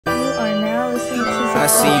I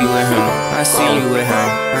see you with him. I see you with her.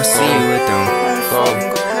 I see you with them. Go.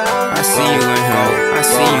 I see you with him. I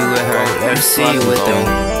see you with her. Let me see you with them.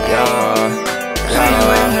 Yeah. How you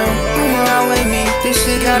with him? You not with me. This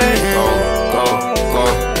shit gotta end. Go.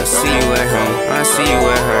 I see you with him. I see you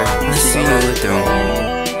with her. I see you with them.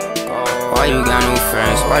 Why you got no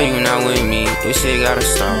friends? Why you not with me? This shit gotta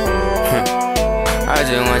stop. I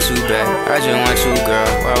just want you back. I just want you, girl.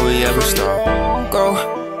 Why we ever stop?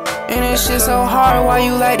 Go. And this shit so hard. Why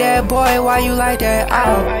you like that, boy? Why you like that?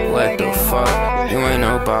 What the fuck? You ain't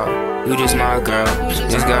no bop. You just my girl.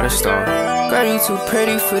 Just gotta stop. Girl, you too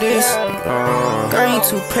pretty for this. Girl, you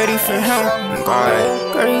too pretty for him.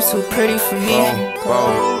 Girl, you too pretty for me.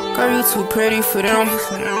 Girl, you too pretty for them.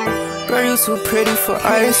 Girl, you too pretty for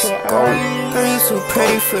us. Girl, you too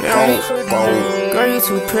pretty for them. Girl, you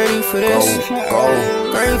too pretty for this.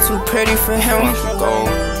 Girl, you too pretty for him.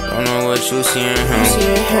 Don't know what you see in him.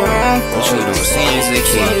 What you don't see is the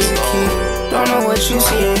key. Don't know what you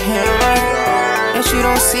see in him. And you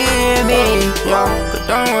don't see in me. But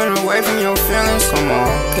don't run away from your feelings. Come on.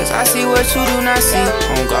 Cause I see what you do not see.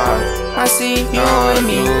 Oh God. I see you with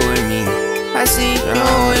me. I see you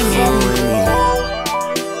with me.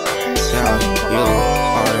 You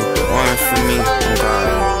are the one for me, oh God.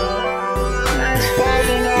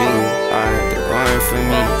 You are the one for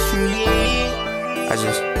me. I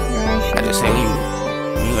just say you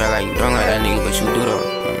act like you don't like that nigga, but you do though.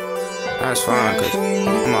 That's fine, cause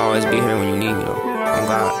I'ma always be here when you need me though, oh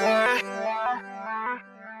God.